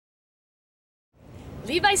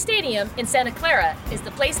Levi Stadium in Santa Clara is the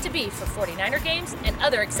place to be for 49er games and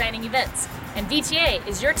other exciting events, and VTA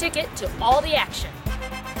is your ticket to all the action.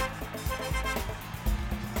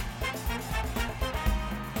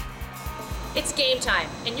 It's game time,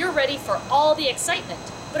 and you're ready for all the excitement.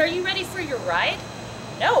 But are you ready for your ride?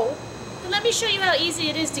 No? Then let me show you how easy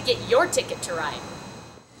it is to get your ticket to ride.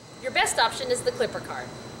 Your best option is the Clipper card.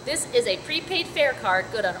 This is a prepaid fare card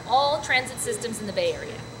good on all transit systems in the Bay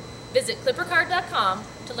Area. Visit clippercard.com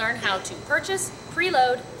to learn how to purchase,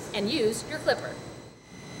 preload, and use your Clipper.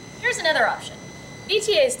 Here's another option.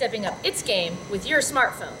 VTA is stepping up its game with your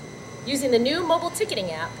smartphone. Using the new mobile ticketing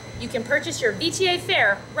app, you can purchase your VTA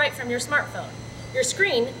fare right from your smartphone. Your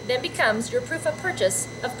screen then becomes your proof of purchase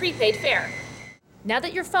of prepaid fare. Now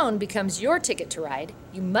that your phone becomes your ticket to ride,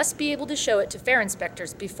 you must be able to show it to fare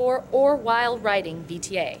inspectors before or while riding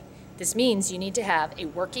VTA. This means you need to have a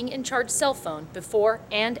working and charged cell phone before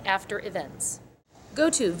and after events. Go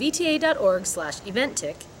to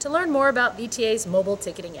vta.org/EventTIK to learn more about VTA's mobile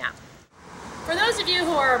ticketing app. For those of you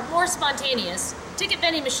who are more spontaneous, ticket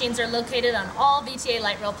vending machines are located on all VTA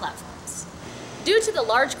light rail platforms. Due to the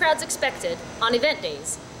large crowds expected on event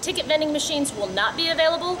days, ticket vending machines will not be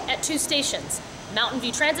available at two stations, Mountain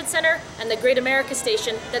View Transit Center and the Great America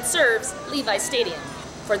Station that serves Levi Stadium.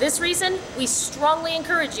 For this reason, we strongly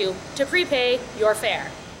encourage you to prepay your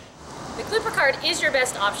fare. The Clipper card is your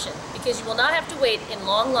best option because you will not have to wait in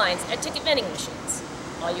long lines at ticket vending machines.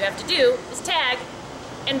 All you have to do is tag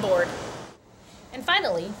and board. And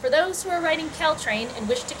finally, for those who are riding Caltrain and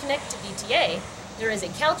wish to connect to VTA, there is a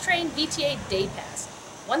Caltrain VTA Day Pass,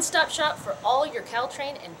 one-stop shop for all your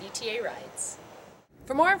Caltrain and VTA rides.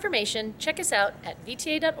 For more information, check us out at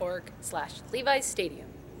vta.org/Levi Stadium.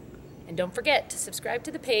 And don't forget to subscribe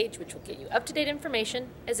to the page, which will get you up-to-date information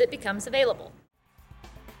as it becomes available.